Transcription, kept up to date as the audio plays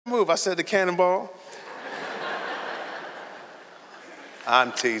Move, I said the cannonball.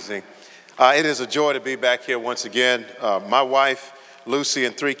 I'm teasing. It is a joy to be back here once again. My wife, Lucy,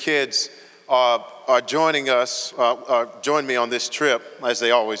 and 3 kids are joining me on this trip, as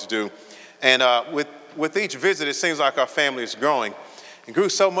they always do. And with each visit, it seems like our family is growing. It grew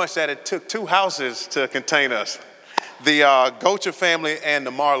so much that it took 2 houses to contain us. The Gocher family and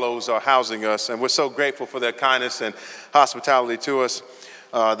the Marlows are housing us, and we're so grateful for their kindness and hospitality to us.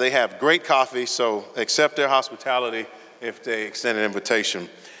 They have great coffee, so accept their hospitality if they extend an invitation.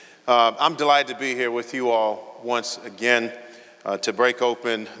 I'm delighted to be here with you all once again to break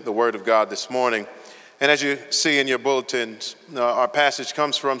open the Word of God this morning. And as you see in your bulletins, our passage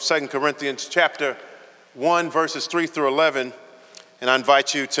comes from 2 Corinthians chapter 1, verses 3 through 11, and I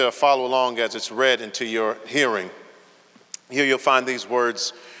invite you to follow along as it's read into your hearing. Here you'll find these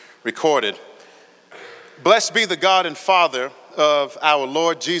words recorded. Blessed be the God and Father of our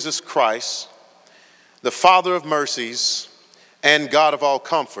Lord Jesus Christ, the Father of mercies and God of all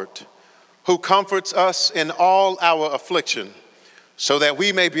comfort, who comforts us in all our affliction, so that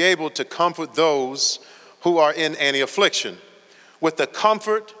we may be able to comfort those who are in any affliction, with the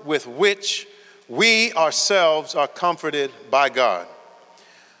comfort with which we ourselves are comforted by God.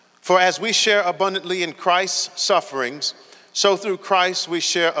 For as we share abundantly in Christ's sufferings, so through Christ we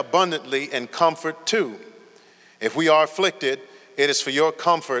share abundantly in comfort too. If we are afflicted, it is for your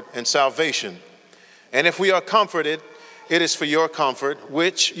comfort and salvation. And if we are comforted, it is for your comfort,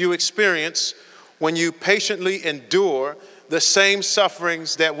 which you experience when you patiently endure the same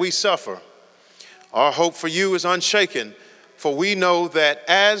sufferings that we suffer. Our hope for you is unshaken, for we know that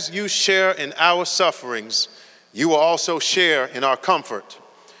as you share in our sufferings, you will also share in our comfort.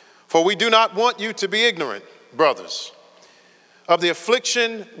 For we do not want you to be ignorant, brothers, of the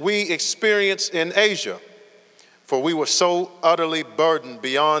affliction we experienced in Asia. For we were so utterly burdened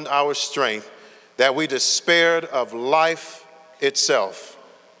beyond our strength that we despaired of life itself.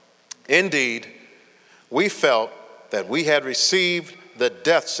 Indeed, we felt that we had received the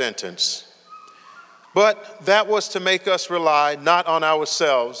death sentence. But that was to make us rely not on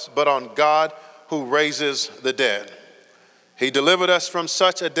ourselves, but on God who raises the dead. He delivered us from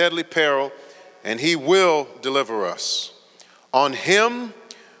such a deadly peril, and he will deliver us. On him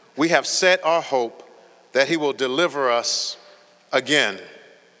we have set our hope that he will deliver us again.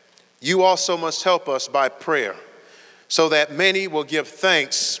 You also must help us by prayer, so that many will give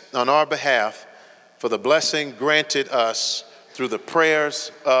thanks on our behalf for the blessing granted us through the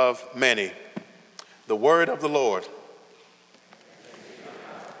prayers of many. The word of the Lord.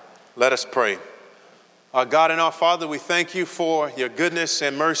 Let us pray. Our God and our Father, we thank you for your goodness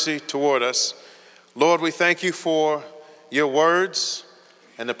and mercy toward us. Lord, we thank you for your words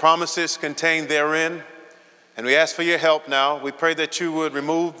and the promises contained therein. And we ask for your help now. We pray that you would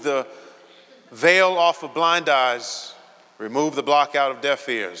remove the veil off of blind eyes, remove the block out of deaf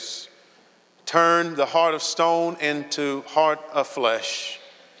ears, turn the heart of stone into heart of flesh.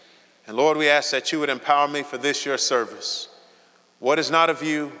 And Lord, we ask that you would empower me for this, your service. What is not of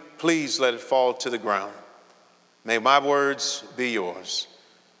you, please let it fall to the ground. May my words be yours.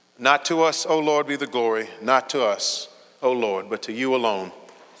 Not to us, O Lord, be the glory, not to us, O Lord, but to you alone.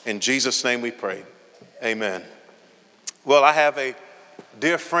 In Jesus' name we pray. Amen. Well, I have a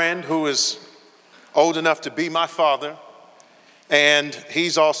dear friend who is old enough to be my father, and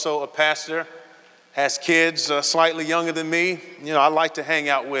he's also a pastor, has kids slightly younger than me. You know, I like to hang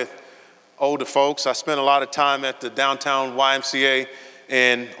out with older folks. I spent a lot of time at the downtown YMCA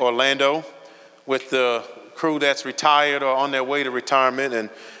in Orlando with the crew that's retired or on their way to retirement, and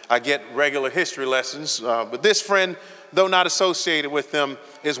I get regular history lessons. But this friend, though not associated with them,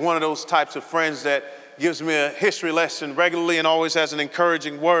 is one of those types of friends that gives me a history lesson regularly and always has an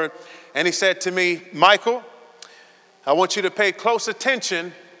encouraging word. And he said to me, Michael, I want you to pay close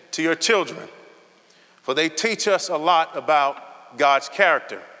attention to your children, for they teach us a lot about God's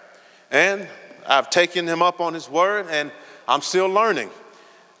character. And I've taken him up on his word, and I'm still learning.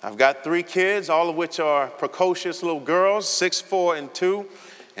 I've got 3 kids, all of which are precocious little girls, 6, 4, and 2,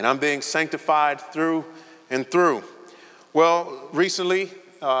 and I'm being sanctified through and through. Well, recently,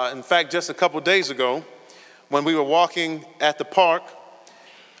 in fact, just a couple days ago, when we were walking at the park,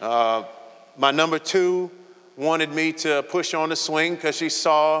 my number 2 wanted me to push on the swing because she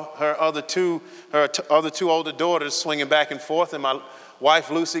saw her other two older daughters swinging back and forth, and my wife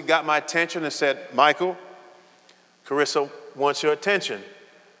Lucy got my attention and said, Michael, Carissa wants your attention.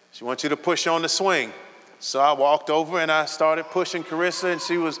 She wants you to push on the swing. So I walked over and I started pushing Carissa, and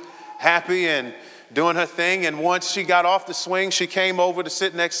she was happy and doing her thing. And once she got off the swing, she came over to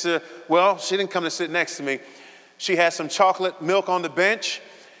sit next to, well, she didn't come to sit next to me. She had some chocolate milk on the bench,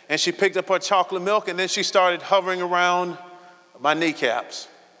 and she picked up her chocolate milk, and then she started hovering around my kneecaps.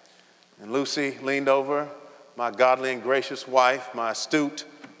 And Lucy leaned over, my godly and gracious wife, my astute,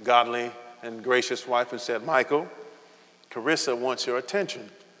 godly and gracious wife, and said, "Michael, Carissa wants your attention."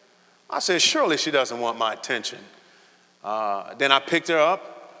 I said, "Surely she doesn't want my attention." Then I picked her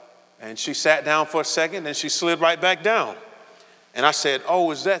up, and she sat down for a second, and she slid right back down. And I said,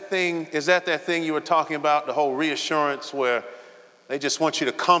 "Oh, is that that thing you were talking about, the whole reassurance where they just want you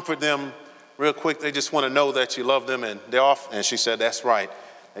to comfort them real quick? They just want to know that you love them and they're off?" And she said, "That's right.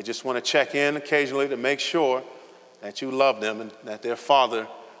 They just want to check in occasionally to make sure that you love them and that their father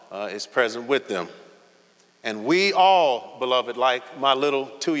is present with them." And we all, beloved, like my little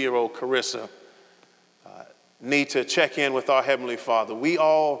 2-year-old Carissa, need to check in with our Heavenly Father. We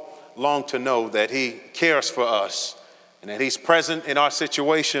all long to know that He cares for us and that He's present in our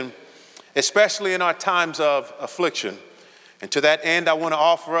situation, especially in our times of affliction. And to that end, I want to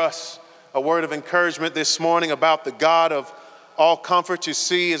offer us a word of encouragement this morning about the God of all comfort. You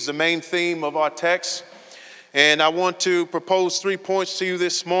see, is the main theme of our text. And I want to propose 3 points to you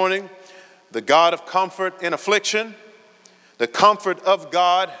this morning: the God of comfort in affliction, the comfort of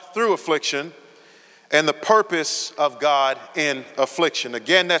God through affliction, and the purpose of God in affliction.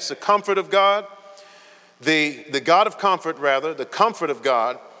 Again, that's the comfort of God, the God of comfort, rather, the comfort of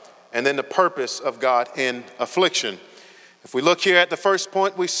God, and then the purpose of God in affliction. If we look here at the first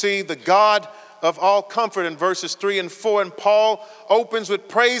point, we see the God of all comfort in verses 3 and 4. And Paul opens with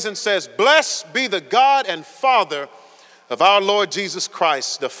praise and says, "Blessed be the God and Father of our Lord Jesus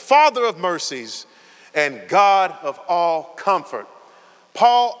Christ, the Father of mercies and God of all comfort."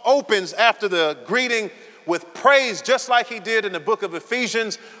 Paul opens after the greeting with praise, just like he did in the book of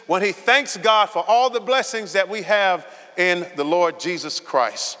Ephesians, when he thanks God for all the blessings that we have in the Lord Jesus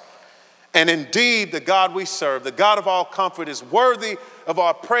Christ. And indeed, the God we serve, the God of all comfort, is worthy of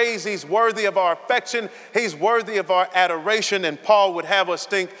our praise. He's worthy of our affection. He's worthy of our adoration. And Paul would have us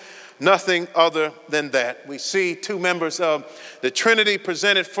think nothing other than that. We see 2 members of the Trinity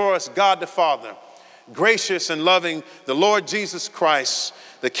presented for us: God the Father, gracious and loving, the Lord Jesus Christ,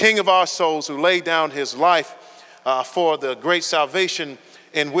 the King of our souls, who laid down His life for the great salvation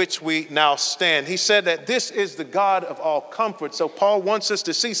in which we now stand. He said that this is the God of all comfort. So Paul wants us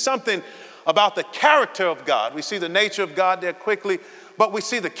to see something about the character of God. We see the nature of God there quickly, but we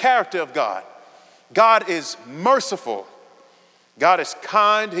see the character of God. God is merciful. God is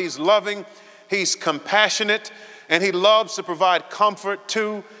kind. He's loving. He's compassionate. And He loves to provide comfort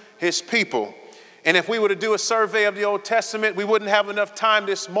to His people. And if we were to do a survey of the Old Testament, we wouldn't have enough time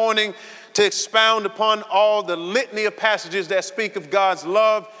this morning to expound upon all the litany of passages that speak of God's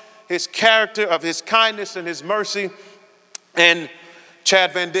love, His character, of His kindness and His mercy. And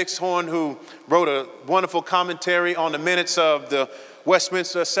Chad Van Dixhorn, who wrote a wonderful commentary on the minutes of the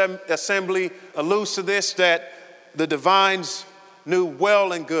Westminster Assembly, alludes to this, that the divines knew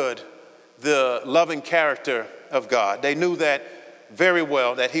well and good the loving character of God. They knew that very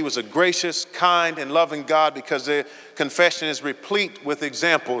well, that He was a gracious, kind, and loving God, because the confession is replete with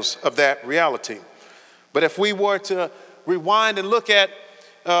examples of that reality. But if we were to rewind and look at,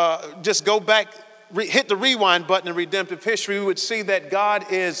 just go back, hit the rewind button in redemptive history, we would see that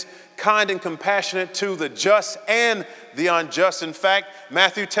God is kind and compassionate to the just and the unjust. In fact,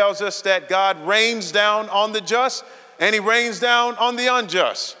 Matthew tells us that God rains down on the just and He rains down on the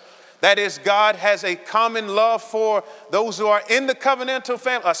unjust. That is, God has a common love for those who are in the covenantal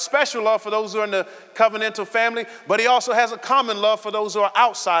family, a special love for those who are in the covenantal family, but He also has a common love for those who are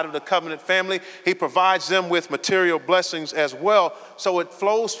outside of the covenant family. He provides them with material blessings as well. So it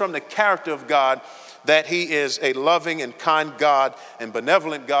flows from the character of God that He is a loving and kind God and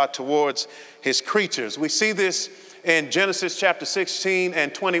benevolent God towards His creatures. We see this in Genesis chapter 16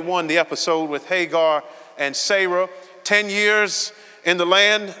 and 21, the episode with Hagar and Sarah. 10 years in the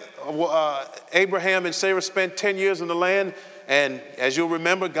land. Abraham and Sarah spent 10 years in the land, and as you'll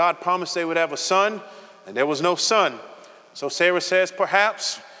remember, God promised they would have a son, and there was no son. So Sarah says,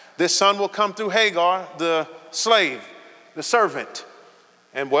 perhaps this son will come through Hagar, the slave, the servant.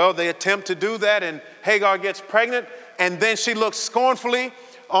 And well, they attempt to do that, and Hagar gets pregnant, and then she looks scornfully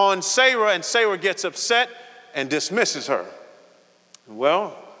on Sarah, and Sarah gets upset and dismisses her.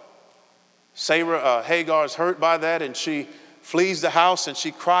 Well, Hagar is hurt by that, and she flees the house, and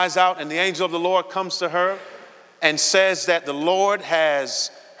she cries out, and the angel of the Lord comes to her and says that the Lord has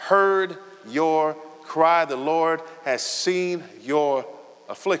heard your cry. The Lord has seen your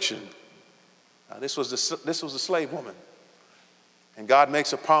affliction. This was the slave woman. And God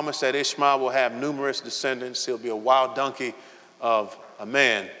makes a promise that Ishmael will have numerous descendants. He'll be a wild donkey of a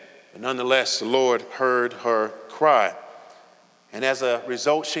man. But nonetheless, the Lord heard her cry. And as a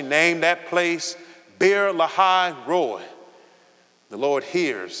result, she named that place Beer Lahai Roi. The Lord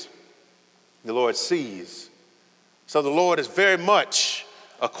hears, the Lord sees. So the Lord is very much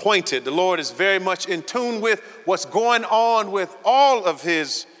acquainted. The Lord is very much in tune with what's going on with all of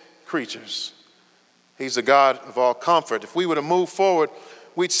his creatures. He's the God of all comfort. If we were to move forward,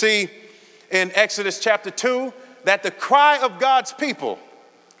 we'd see in Exodus chapter 2 that the cry of God's people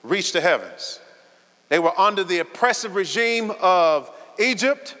reached the heavens. They were under the oppressive regime of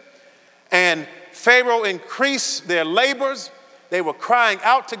Egypt, and Pharaoh increased their labors. They were crying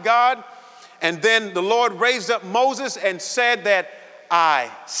out to God, and then the Lord raised up Moses and said that I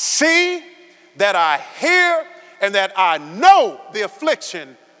see, that I hear, and that I know the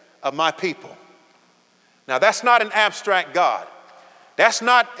affliction of my people. Now, that's not an abstract God. That's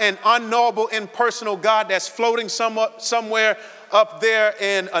not an unknowable, impersonal God that's floating somewhere up there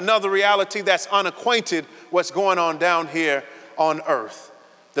in another reality that's unacquainted what's going on down here on earth.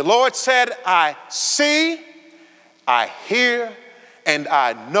 The Lord said, I see, I hear, and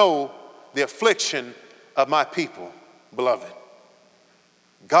I know the affliction of my people, beloved.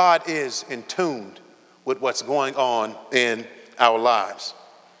 God is in tune with what's going on in our lives.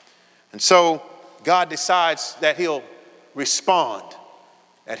 And so God decides that he'll respond,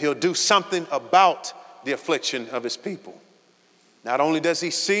 that he'll do something about the affliction of his people. Not only does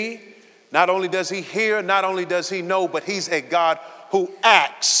he see, not only does he hear, not only does he know, but he's a God who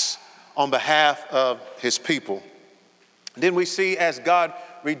acts on behalf of his people. And then we see as God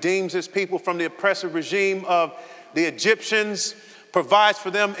redeems his people from the oppressive regime of the Egyptians, provides for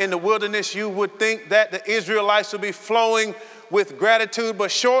them in the wilderness, you would think that the Israelites would be flowing with gratitude.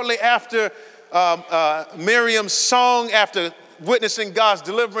 But shortly after Miriam's song, after witnessing God's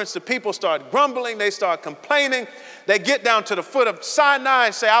deliverance, the people start grumbling, they start complaining. They get down to the foot of Sinai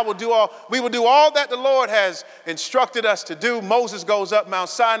and say, we will do all that the Lord has instructed us to do. Moses goes up Mount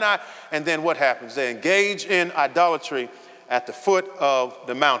Sinai, and then what happens? They engage in idolatry at the foot of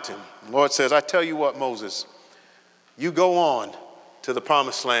the mountain. The Lord says, I tell you what, Moses, you go on to the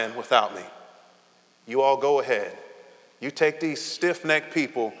promised land without me. You all go ahead. You take these stiff-necked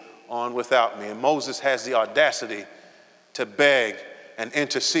people on without me. And Moses has the audacity to beg and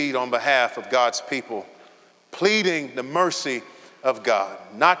intercede on behalf of God's people, pleading the mercy of God,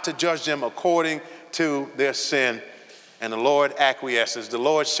 not to judge them according to their sin. And the Lord acquiesces. The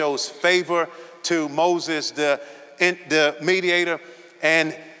Lord shows favor to Moses, the mediator,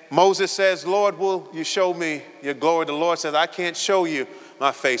 and Moses says, Lord, will you show me your glory? The Lord says, I can't show you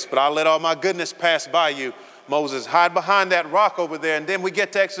my face, but I'll let all my goodness pass by you. Moses, hide behind that rock over there. And then we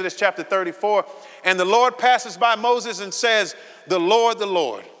get to Exodus chapter 34, and the Lord passes by Moses and says, the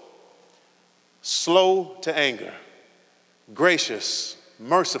Lord, slow to anger, gracious,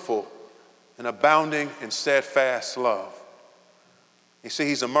 merciful, and abounding in steadfast love. You see,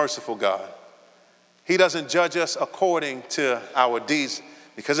 he's a merciful God. He doesn't judge us according to our deeds,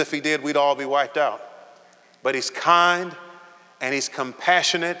 because if he did, we'd all be wiped out. But he's kind and he's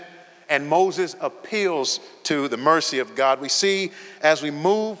compassionate, and Moses appeals to the mercy of God. We see as we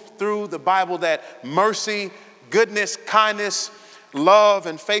move through the Bible that mercy, goodness, kindness, love,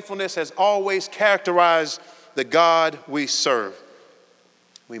 and faithfulness has always characterized the God we serve.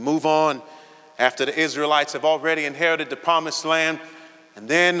 We move on after the Israelites have already inherited the promised land, and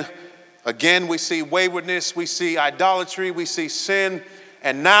then again we see waywardness, we see idolatry, we see sin,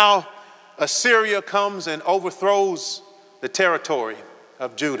 and now Assyria comes and overthrows the territory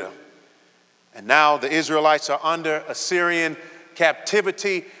of Judah. And now the Israelites are under Assyrian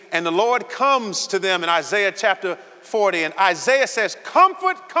captivity, and the Lord comes to them in Isaiah chapter 40, and Isaiah says,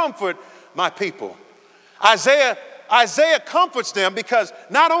 comfort, comfort my people. Isaiah comforts them because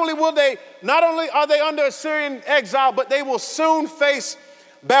not only are they under Assyrian exile, but they will soon face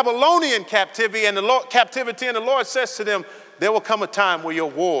Babylonian captivity, and the Lord says to them, there will come a time where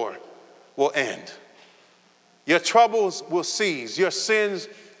your war will end. Your troubles will cease. Your sins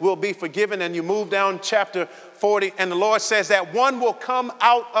will be forgiven. And you move down chapter 40, and the Lord says that one will come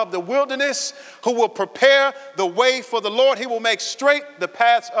out of the wilderness who will prepare the way for the Lord. He will make straight the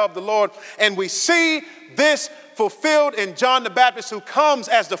paths of the Lord. And we see this fulfilled in John the Baptist, who comes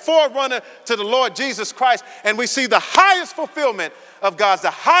as the forerunner to the Lord Jesus Christ. And we see the highest fulfillment of the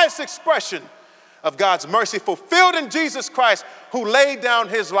highest expression of God's mercy fulfilled in Jesus Christ, who laid down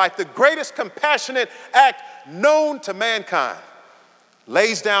his life, the greatest compassionate act known to mankind,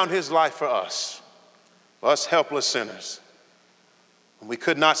 lays down his life for us helpless sinners. When we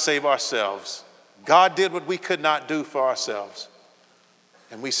could not save ourselves, God did what we could not do for ourselves.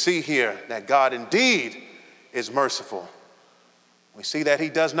 And we see here that God indeed is merciful. We see that he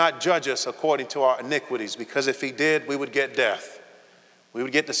does not judge us according to our iniquities, because if he did, we would get death. We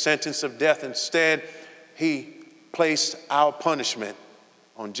would get the sentence of death. Instead, he placed our punishment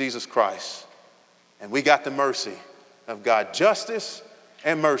on Jesus Christ. And we got the mercy of God. Justice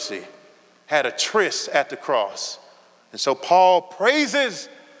and mercy had a tryst at the cross. And so Paul praises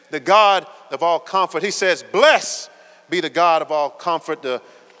the God of all comfort. He says, "Blessed be the God of all comfort, the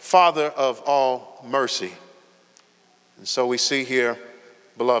Father of all mercy." And so we see here,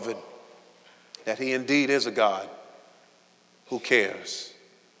 beloved, that he indeed is a God who cares.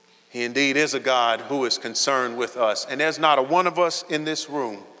 He indeed is a God who is concerned with us. And there's not a one of us in this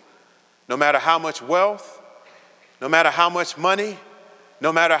room, no matter how much wealth, no matter how much money,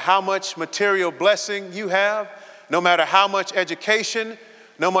 no matter how much material blessing you have, no matter how much education,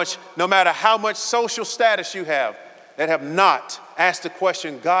 no matter how much social status you have, that have not asked the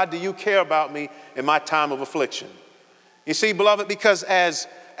question, "God, do you care about me in my time of affliction?" You see, beloved, because as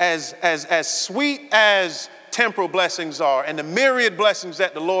sweet as temporal blessings are and the myriad blessings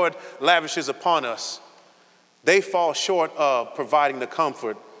that the Lord lavishes upon us, they fall short of providing the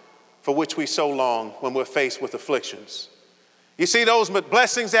comfort for which we so long when we're faced with afflictions. You see, those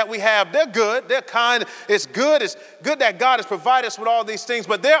blessings that we have, they're good, they're kind, it's good that God has provided us with all these things,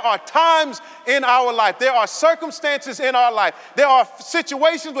 but there are times in our life, there are circumstances in our life, there are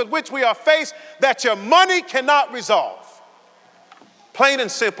situations with which we are faced that your money cannot resolve. Plain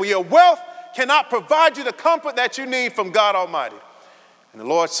and simple, your wealth cannot provide you the comfort that you need from God Almighty. And the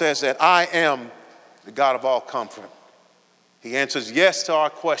Lord says that I am the God of all comfort. He answers yes to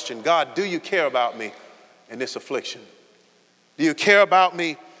our question, "God, do you care about me in this affliction? Do you care about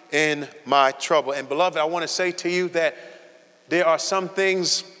me in my trouble?" And beloved, I want to say to you that there are some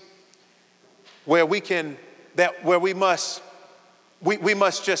things where we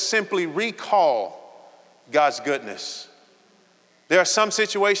must just simply recall God's goodness. There are some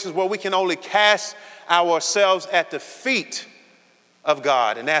situations where we can only cast ourselves at the feet of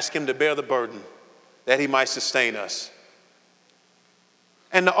God and ask him to bear the burden that he might sustain us.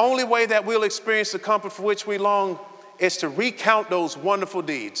 And the only way that we'll experience the comfort for which we long is to recount those wonderful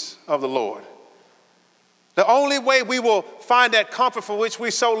deeds of the Lord. The only way we will find that comfort for which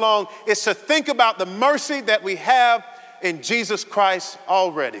we so long is to think about the mercy that we have in Jesus Christ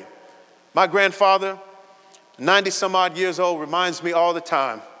already. My grandfather, 90 some odd years old, reminds me all the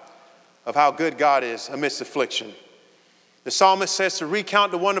time of how good God is amidst affliction. The psalmist says to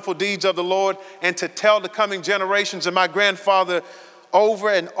recount the wonderful deeds of the Lord and to tell the coming generations. And my grandfather over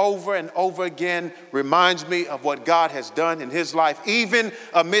and over and over again reminds me of what God has done in his life. Even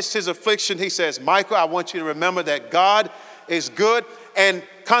amidst his affliction, he says, "Michael, I want you to remember that God is good, and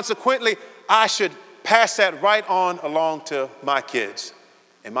consequently, I should pass that right on along to my kids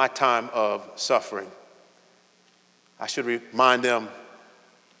in my time of suffering. I should remind them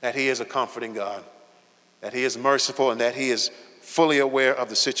that he is a comforting God, that he is merciful, and that he is fully aware of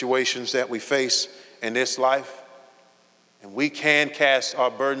the situations that we face in this life. And we can cast our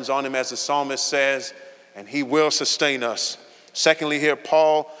burdens on him, as the psalmist says, and he will sustain us. Secondly, here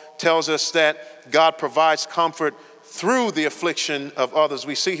Paul tells us that God provides comfort through the affliction of others.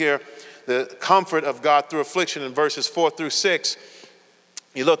 We see here the comfort of God through affliction in verses 4 through 6.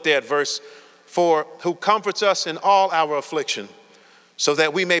 You look there at verse 4, "Who comforts us in all our affliction, so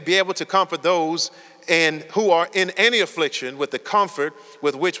that we may be able to comfort those who are in any affliction with the comfort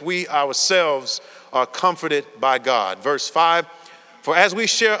with which we ourselves are comforted by God." Verse 5, "For as we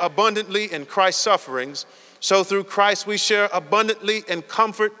share abundantly in Christ's sufferings, so through Christ we share abundantly in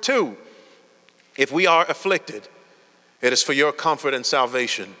comfort too. If we are afflicted, it is for your comfort and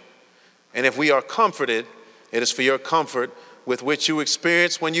salvation. And if we are comforted, it is for your comfort with which you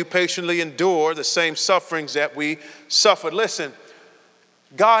experience when you patiently endure the same sufferings that we suffered." Listen,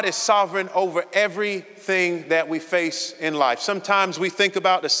 God is sovereign over everything that we face in life. Sometimes we think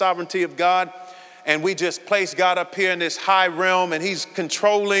about the sovereignty of God and we just place God up here in this high realm and he's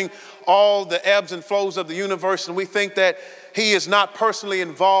controlling all the ebbs and flows of the universe, and we think that he is not personally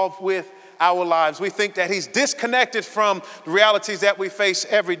involved with our lives. We think that he's disconnected from the realities that we face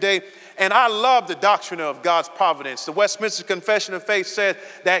every day. And I love the doctrine of God's providence. The Westminster Confession of Faith said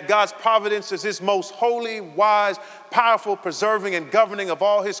that God's providence is his most holy, wise, powerful, preserving, and governing of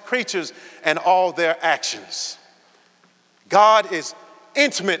all his creatures and all their actions. God is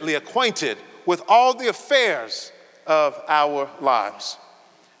intimately acquainted with all the affairs of our lives.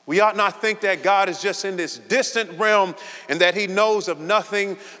 We ought not think that God is just in this distant realm and that he knows of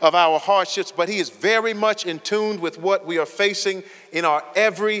nothing of our hardships, but he is very much in tune with what we are facing in our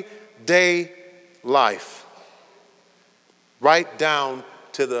everyday life, right down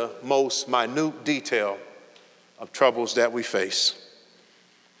to the most minute detail of troubles that we face.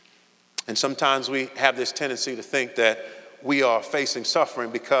 And sometimes we have this tendency to think that we are facing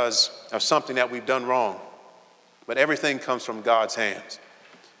suffering because of something that we've done wrong. But everything comes from God's hands.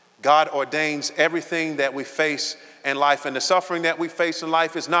 God ordains everything that we face in life, and the suffering that we face in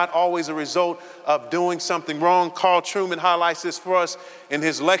life is not always a result of doing something wrong. Carl Trueman highlights this for us in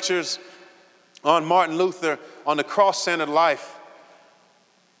his lectures on Martin Luther on the cross-centered life.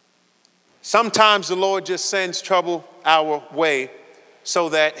 Sometimes the Lord just sends trouble our way so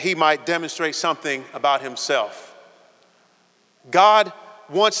that he might demonstrate something about himself. God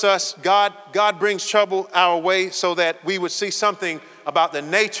brings trouble our way so that we would see something about the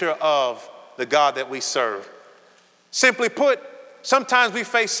nature of the God that we serve. Simply put, sometimes we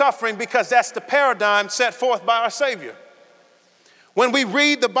face suffering because that's the paradigm set forth by our Savior. When we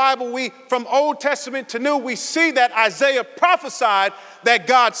read the Bible, from Old Testament to New, we see that Isaiah prophesied that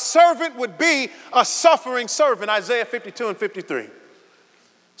God's servant would be a suffering servant, Isaiah 52 and 53.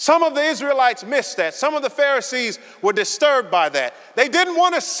 Some of the Israelites missed that. Some of the Pharisees were disturbed by that. They didn't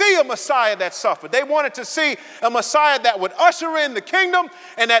want to see a Messiah that suffered. They wanted to see a Messiah that would usher in the kingdom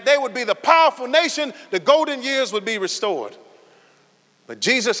and that they would be the powerful nation. The golden years would be restored. But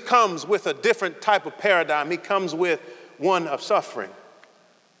Jesus comes with a different type of paradigm. He comes with one of suffering.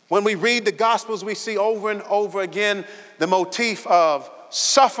 When we read the Gospels, we see over and over again the motif of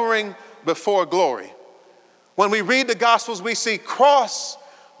suffering before glory. When we read the Gospels, we see cross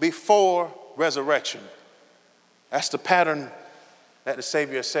before resurrection. That's the pattern that the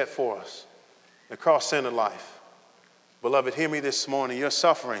Savior has set for us, the cross-centered life. Beloved, hear me this morning. Your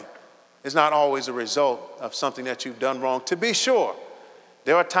suffering is not always a result of something that you've done wrong. To be sure,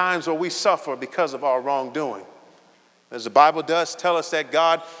 there are times where we suffer because of our wrongdoing. As the Bible does tell us that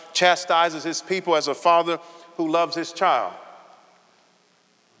God chastises his people as a father who loves his child.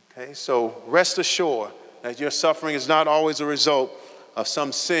 Okay, so rest assured that your suffering is not always a result of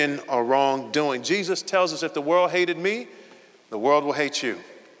some sin or wrongdoing. Jesus tells us if the world hated me, the world will hate you.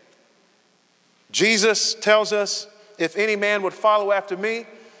 Jesus tells us if any man would follow after me,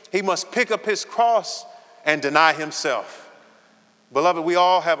 he must pick up his cross and deny himself. Beloved, we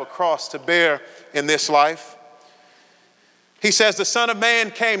all have a cross to bear in this life. He says the Son of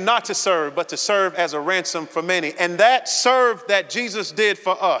Man came not to serve, but to serve as a ransom for many. And that serve that Jesus did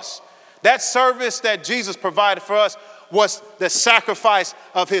for us, that service that Jesus provided for us was the sacrifice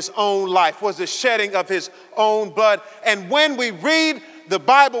of his own life, was the shedding of his own blood. And when we read the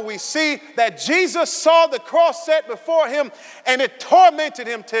Bible, we see that Jesus saw the cross set before him and it tormented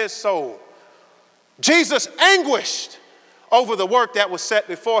him to his soul. Jesus anguished over the work that was set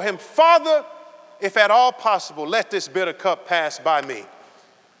before him. Father, if at all possible, let this bitter cup pass by me.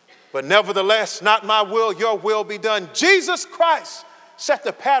 But nevertheless, not my will, your will be done. Jesus Christ set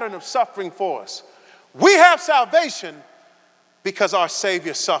the pattern of suffering for us. We have salvation because our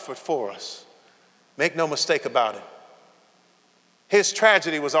Savior suffered for us. Make no mistake about it. His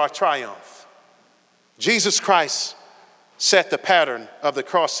tragedy was our triumph. Jesus Christ set the pattern of the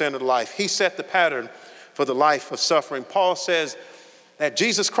cross-centered life. He set the pattern for the life of suffering. Paul says that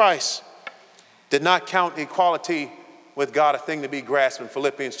Jesus Christ did not count equality with God a thing to be grasped in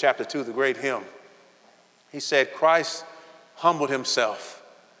Philippians chapter 2, the great hymn. He said, Christ humbled himself.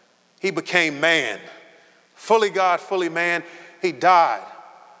 He became man, fully God, fully man. He died.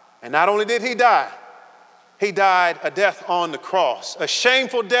 And not only did he died a death on the cross, a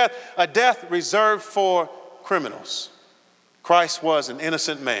shameful death, a death reserved for criminals. Christ was an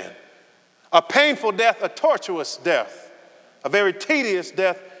innocent man. A painful death, a tortuous death, a very tedious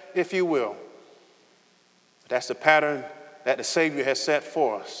death, if you will. That's the pattern that the Savior has set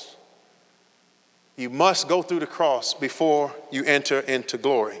for us. You must go through the cross before you enter into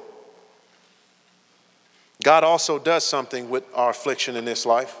glory. God also does something with our affliction in this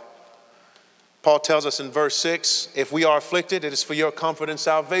life. Paul tells us in verse 6, if we are afflicted, it is for your comfort and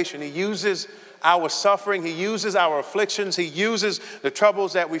salvation. He uses our suffering, he uses our afflictions, he uses the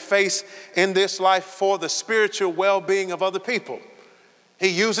troubles that we face in this life for the spiritual well-being of other people. He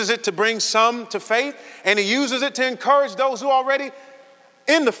uses it to bring some to faith, and he uses it to encourage those who are already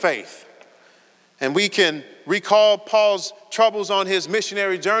in the faith. And we can recall Paul's troubles on his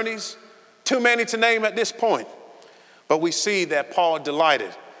missionary journeys, too many to name at this point. But we see that Paul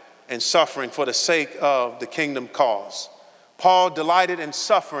delighted in suffering for the sake of the kingdom cause. Paul delighted in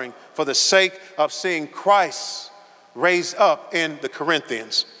suffering for the sake of seeing Christ raised up in the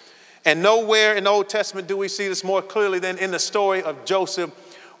Corinthians. And nowhere in the Old Testament do we see this more clearly than in the story of Joseph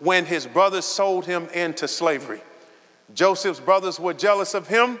when his brothers sold him into slavery. Joseph's brothers were jealous of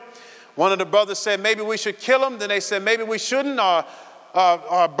him. One of the brothers said, maybe we should kill him. Then they said, maybe we shouldn't.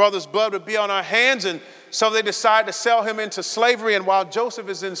 Our brother's blood would be on our hands. And so they decided to sell him into slavery. And while Joseph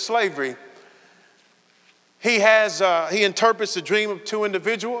is in slavery, He interprets the dream of two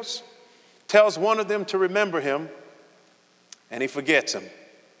individuals, tells one of them to remember him, and he forgets him.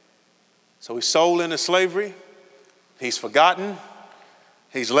 So he's sold into slavery. He's forgotten.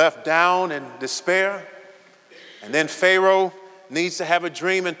 He's left down in despair. And then Pharaoh needs to have a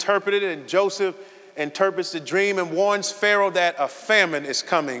dream interpreted, and Joseph interprets the dream and warns Pharaoh that a famine is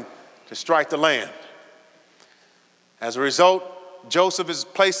coming to strike the land. As a result, Joseph is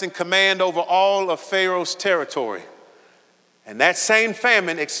placed in command over all of Pharaoh's territory. And that same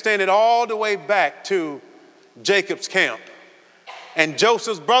famine extended all the way back to Jacob's camp. And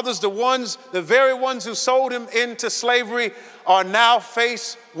Joseph's brothers, the very ones who sold him into slavery, are now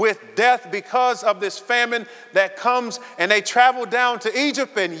faced with death because of this famine that comes, and they travel down to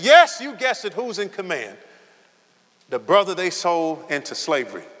Egypt. And yes, you guessed it, who's in command? The brother they sold into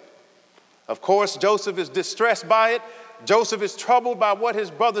slavery. Of course, Joseph is distressed by it. Joseph is troubled by what his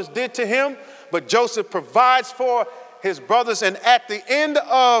brothers did to him, but Joseph provides for his brothers. And at the end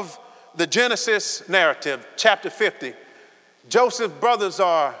of the Genesis narrative, chapter 50, Joseph's brothers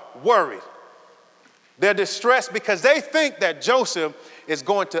are worried. They're distressed because they think that Joseph is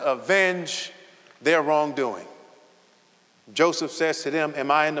going to avenge their wrongdoing. Joseph says to them,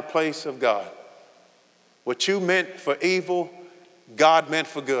 "Am I in the place of God? What you meant for evil, God meant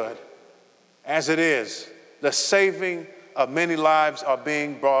for good. As it is, the saving of many lives are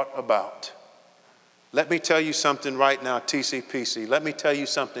being brought about." Let me tell you something right now, TCPC. Let me tell you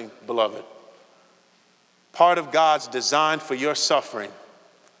something, beloved. Part of God's design for your suffering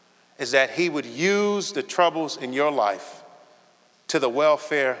is that he would use the troubles in your life to the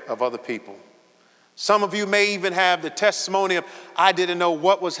welfare of other people. Some of you may even have the testimony of, "I didn't know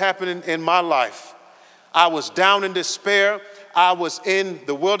what was happening in my life. I was down in despair. I was in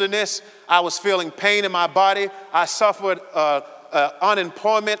the wilderness. I was feeling pain in my body. I suffered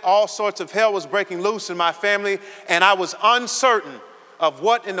unemployment. All sorts of hell was breaking loose in my family, and I was uncertain of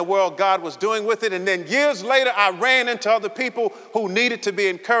what in the world God was doing with it. And then years later, I ran into other people who needed to be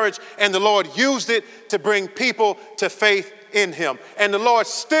encouraged, and the Lord used it to bring people to faith in him. And the Lord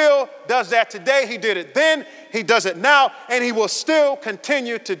still does that today. He did it then, he does it now, and he will still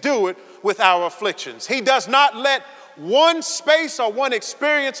continue to do it with our afflictions. He does not let one space or one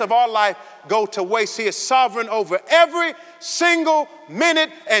experience of our life go to waste. He is sovereign over every single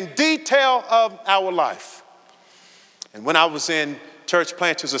minute and detail of our life. And when I was in Church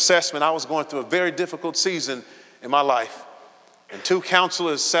Planters Assessment, I was going through a very difficult season in my life. And two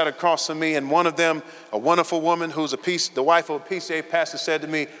counselors sat across from me, and one of them, a wonderful woman who's the wife of a PCA pastor, said to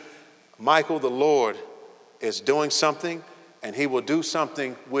me, "Michael, the Lord is doing something, and he will do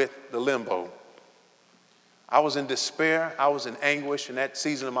something with the limbo." I was in despair. I was in anguish in that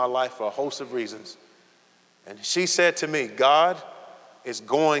season of my life for a host of reasons. And she said to me, "God is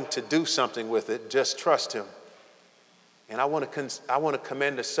going to do something with it. Just trust him." And I want to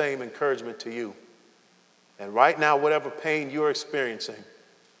commend the same encouragement to you. And right now, whatever pain you're experiencing,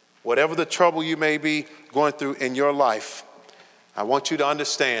 whatever the trouble you may be going through in your life, I want you to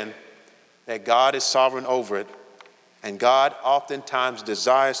understand that God is sovereign over it. And God oftentimes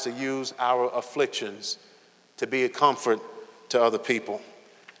desires to use our afflictions to be a comfort to other people.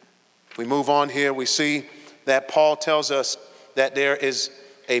 If we move on here, we see that Paul tells us that there is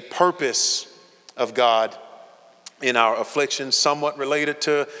a purpose of God in our afflictions, somewhat related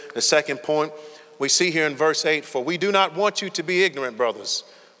to the second point. We see here in verse 8, "For we do not want you to be ignorant, brothers,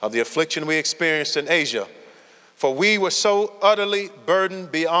 of the affliction we experienced in Asia. For we were so utterly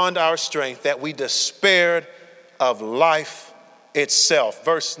burdened beyond our strength that we despaired of life itself."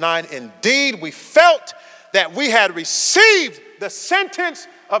 Verse 9, "Indeed, we felt that we had received the sentence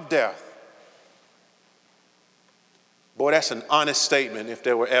of death." Boy, that's an honest statement if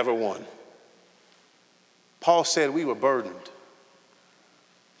there were ever one. Paul said we were burdened.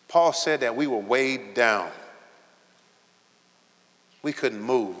 Paul said that we were weighed down. We couldn't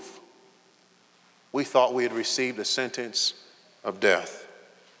move. We thought we had received a sentence of death.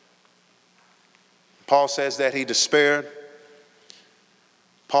 Paul says that he despaired.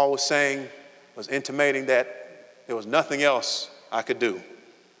 Paul was intimating that there was nothing else I could do.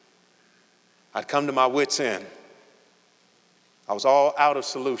 I'd come to my wits' end. I was all out of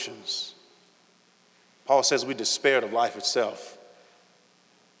solutions. Paul says we despaired of life itself.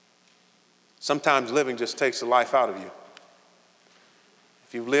 Sometimes living just takes the life out of you.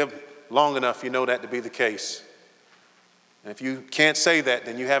 If you've lived long enough, you know that to be the case. And if you can't say that,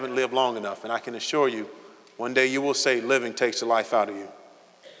 then you haven't lived long enough. And I can assure you, one day you will say living takes the life out of you.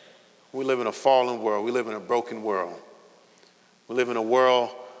 We live in a fallen world. We live in a broken world. We live in a world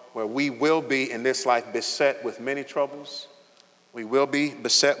where we will be in this life beset with many troubles. We will be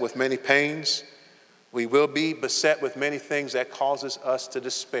beset with many pains. We will be beset with many things that causes us to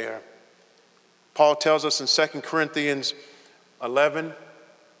despair. Paul tells us in 2 Corinthians 11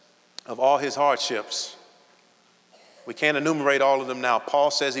 of all his hardships. We can't enumerate all of them now.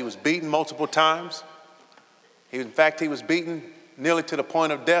 Paul says he was beaten multiple times. In fact, he was beaten nearly to the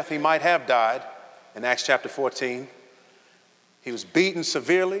point of death. He might have died in Acts chapter 14. He was beaten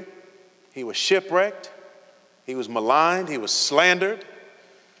severely. He was shipwrecked. He was maligned. He was slandered.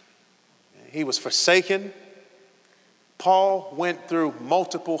 He was forsaken. Paul went through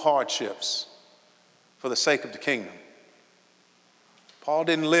multiple hardships for the sake of the kingdom. Paul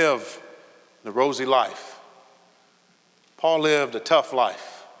didn't live the rosy life. Paul lived a tough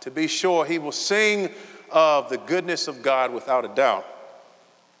life. To be sure, he will sing of the goodness of God without a doubt.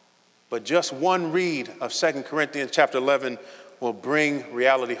 But just one read of 2 Corinthians chapter 11 will bring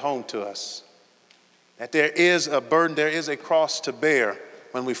reality home to us. That there is a burden, there is a cross to bear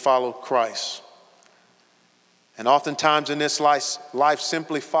when we follow Christ. And oftentimes in this life,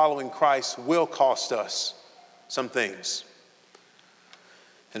 simply following Christ will cost us some things.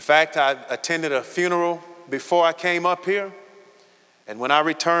 In fact, I attended a funeral before I came up here. And when I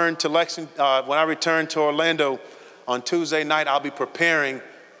returned to Orlando on Tuesday night, I'll be preparing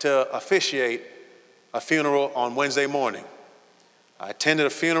to officiate a funeral on Wednesday morning. I attended a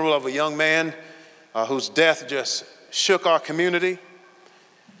funeral of a young man whose death just shook our community.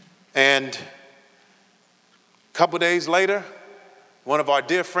 And a couple days later, one of our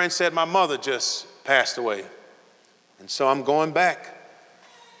dear friends said, my mother just passed away. And so I'm going back.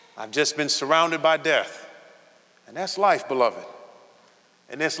 I've just been surrounded by death. And that's life, beloved.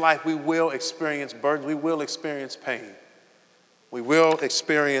 In this life, we will experience burdens. We will experience pain. We will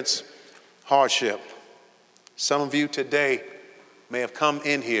experience hardship. Some of you today may have come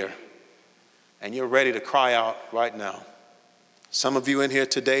in here and you're ready to cry out right now. Some of you in here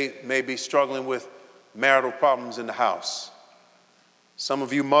today may be struggling with marital problems in the house. Some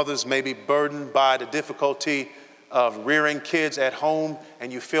of you mothers may be burdened by the difficulty of rearing kids at home,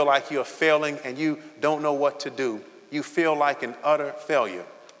 and you feel like you're failing and you don't know what to do. You feel like an utter failure.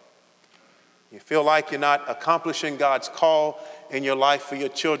 You feel like you're not accomplishing God's call in your life for your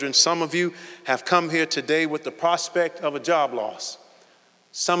children. Some of you have come here today with the prospect of a job loss.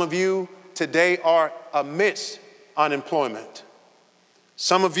 Some of you today are amidst unemployment.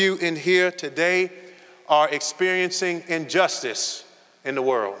 Some of you in here today are experiencing injustice in the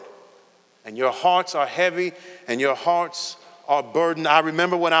world. And your hearts are heavy and your hearts are burdened. I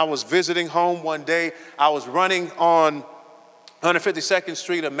remember when I was visiting home one day, I was running on 152nd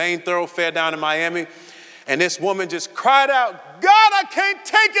Street, a main thoroughfare down in Miami, and this woman just cried out, God, I can't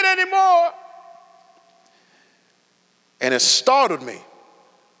take it anymore. And it startled me.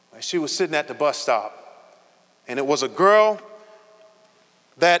 She was sitting at the bus stop, and it was a girl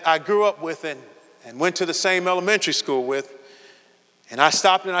that I grew up with and went to the same elementary school with. And I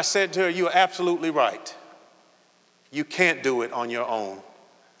stopped and I said to her, you are absolutely right. You can't do it on your own.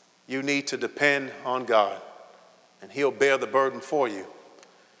 You need to depend on God, and He'll bear the burden for you.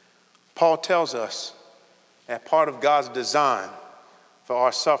 Paul tells us that part of God's design for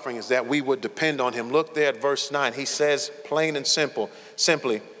our suffering is that we would depend on Him. Look there at verse 9. He says, plain and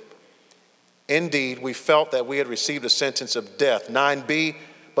simply, indeed, we felt that we had received a sentence of death. 9b,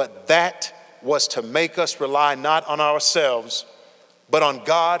 but that was to make us rely not on ourselves, but on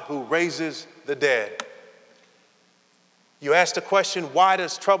God who raises the dead. You ask the question, why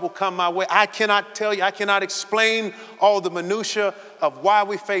does trouble come my way? I cannot tell you, I cannot explain all the minutia of why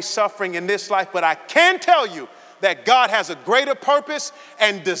we face suffering in this life, but I can tell you that God has a greater purpose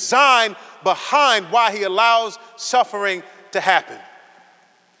and design behind why He allows suffering to happen.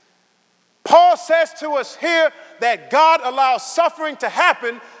 Paul says to us here that God allows suffering to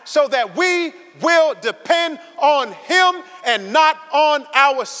happen so that we will depend on Him and not on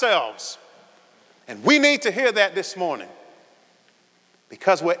ourselves. And we need to hear that this morning,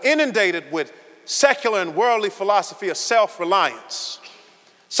 because we're inundated with secular and worldly philosophy of self-reliance.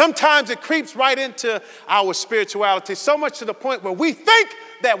 Sometimes it creeps right into our spirituality, so much to the point where we think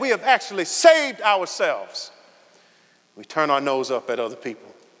that we have actually saved ourselves. We turn our nose up at other people.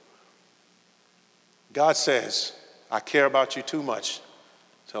 God says, I care about you too much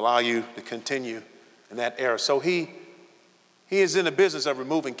to allow you to continue in that error. So he is in the business of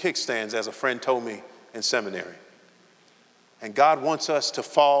removing kickstands, as a friend told me in seminary. And God wants us to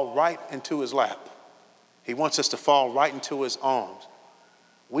fall right into His lap. He wants us to fall right into His arms.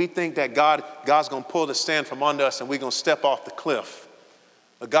 We think that God's going to pull the stand from under us and we're going to step off the cliff.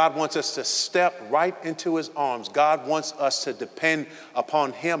 But God wants us to step right into His arms. God wants us to depend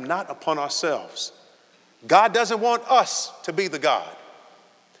upon Him, not upon ourselves. God doesn't want us to be the God.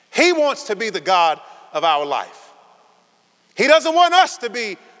 He wants to be the God of our life. He doesn't want us to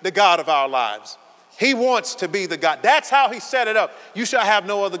be the God of our lives. He wants to be the God. That's how he set it up. You shall have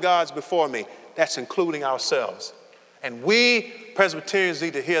no other gods before me. That's including ourselves. And we Presbyterians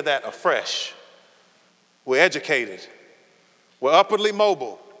need to hear that afresh. We're educated. We're upwardly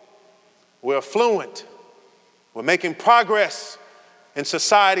mobile. We're affluent. We're making progress in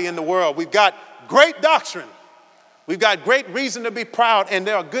society and the world. We've got great doctrine. We've got great reason to be proud, and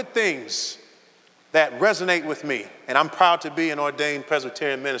there are good things that resonate with me. And I'm proud to be an ordained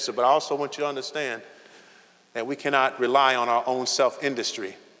Presbyterian minister, but I also want you to understand that we cannot rely on our own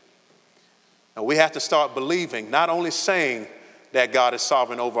self-industry. And we have to start believing, not only saying that God is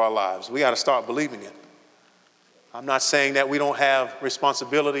sovereign over our lives. We got to start believing it. I'm not saying that we don't have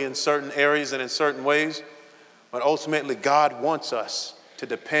responsibility in certain areas and in certain ways, but ultimately God wants us to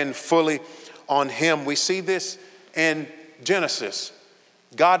depend fully on him. We see this in Genesis.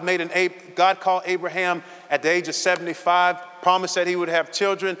 God called Abraham at the age of 75, promised that he would have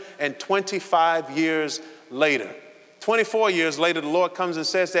children, and 25 years later, 24 years later, the Lord comes and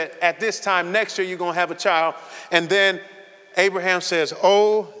says that at this time next year you're going to have a child. And then Abraham says,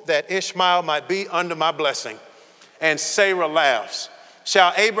 oh, that Ishmael might be under my blessing. And Sarah laughs.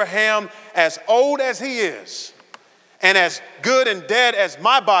 Shall Abraham, as old as he is, and as good and dead as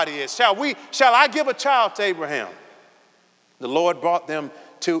my body is, shall I give a child to Abraham? The Lord brought them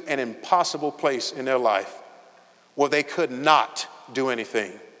to an impossible place in their life where they could not do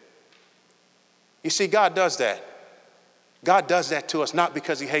anything. You see, God does that. God does that to us not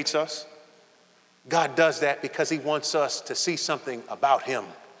because he hates us. God does that because he wants us to see something about him.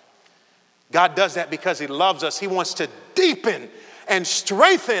 God does that because he loves us. He wants to deepen and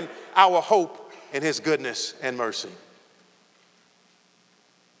strengthen our hope in his goodness and mercy.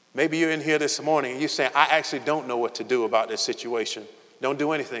 Maybe you're in here this morning and you're saying, I actually don't know what to do about this situation. Don't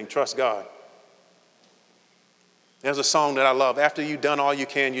do anything. Trust God. There's a song that I love. After you've done all you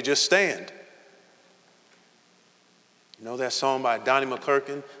can, you just stand. You know that song by Donnie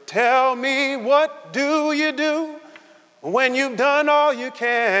McClurkin? Tell me, what do you do when you've done all you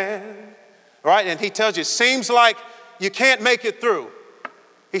can? Right? And he tells you, it seems like you can't make it through.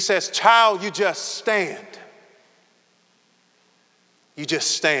 He says, child, you just stand. You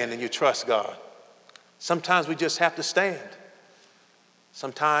just stand and you trust God. Sometimes we just have to stand.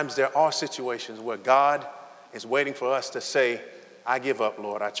 Sometimes there are situations where God is waiting for us to say, I give up,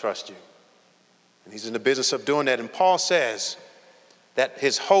 Lord, I trust you. And he's in the business of doing that. And Paul says that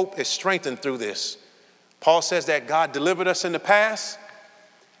his hope is strengthened through this. Paul says that God delivered us in the past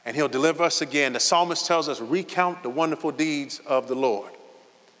and he'll deliver us again. The psalmist tells us, recount the wonderful deeds of the Lord.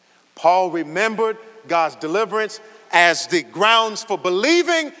 Paul remembered God's deliverance as the grounds for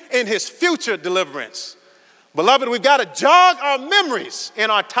believing in his future deliverance. Beloved, we've got to jog our memories in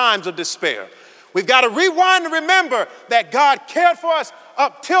our times of despair. We've got to rewind and remember that God cared for us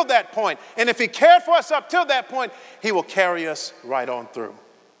up till that point. And if he cared for us up till that point, he will carry us right on through.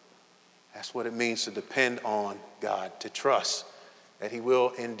 That's what it means to depend on God, to trust that he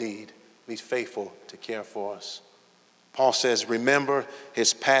will indeed be faithful to care for us. Paul says, remember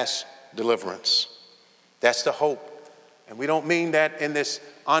his past deliverance. That's the hope. And we don't mean that in this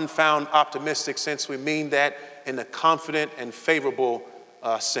unfound optimistic sense. We mean that in the confident and favorable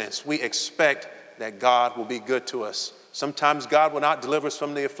sense. We expect that God will be good to us. Sometimes God will not deliver us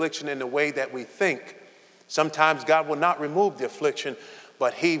from the affliction in the way that we think. Sometimes God will not remove the affliction,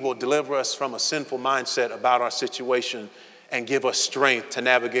 but he will deliver us from a sinful mindset about our situation and give us strength to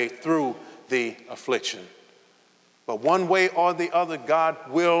navigate through the affliction. But one way or the other, God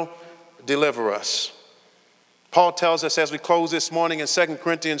will deliver us. Paul tells us as we close this morning in 2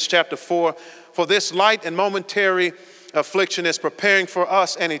 Corinthians chapter 4, for this light and momentary affliction is preparing for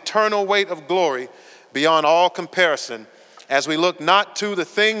us an eternal weight of glory beyond all comparison, as we look not to the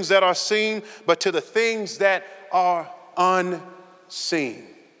things that are seen, but to the things that are unseen.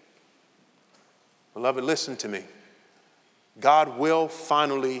 Beloved, listen to me. God will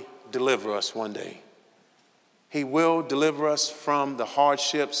finally deliver us one day. He will deliver us from the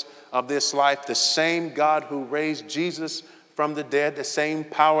hardships of this life. The same God who raised Jesus from the dead, the same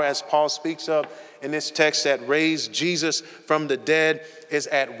power as Paul speaks of in this text that raised Jesus from the dead is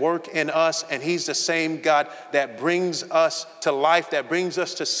at work in us. And he's the same God that brings us to life, that brings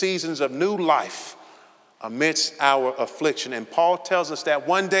us to seasons of new life amidst our affliction. And Paul tells us that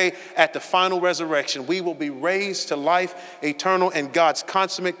one day at the final resurrection, we will be raised to life eternal in God's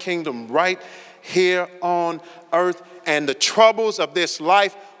consummate kingdom right here on earth. And the troubles of this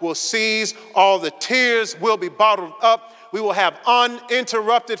life will cease. All the tears will be bottled up. we will have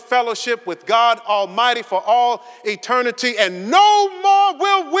uninterrupted fellowship with God Almighty for all eternity, and no more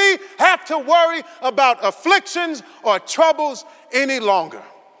will we have to worry about afflictions or troubles any longer.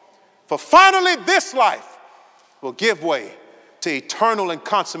 For finally this life will give way to eternal and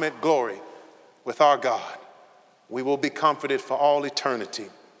consummate glory with our God. We will be comforted for all eternity.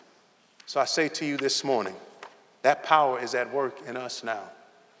 So I say to you this morning, that power is at work in us now.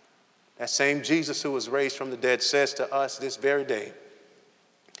 That same Jesus who was raised from the dead says to us this very day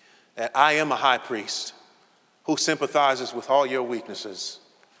that I am a high priest who sympathizes with all your weaknesses.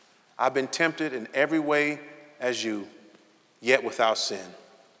 I've been tempted in every way as you, yet without sin.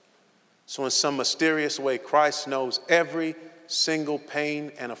 So in some mysterious way, Christ knows every single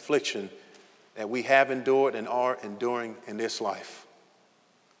pain and affliction that we have endured and are enduring in this life.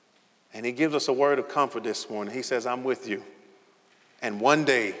 And he gives us a word of comfort this morning. He says, I'm with you. And one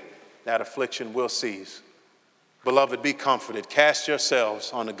day that affliction will cease. Beloved, be comforted. Cast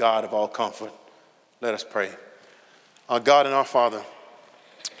yourselves on the God of all comfort. Let us pray. Our God and our Father,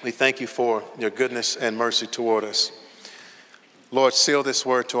 we thank you for your goodness and mercy toward us. Lord, seal this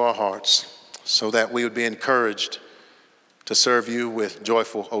word to our hearts so that we would be encouraged to serve you with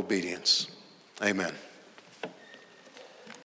joyful obedience. Amen.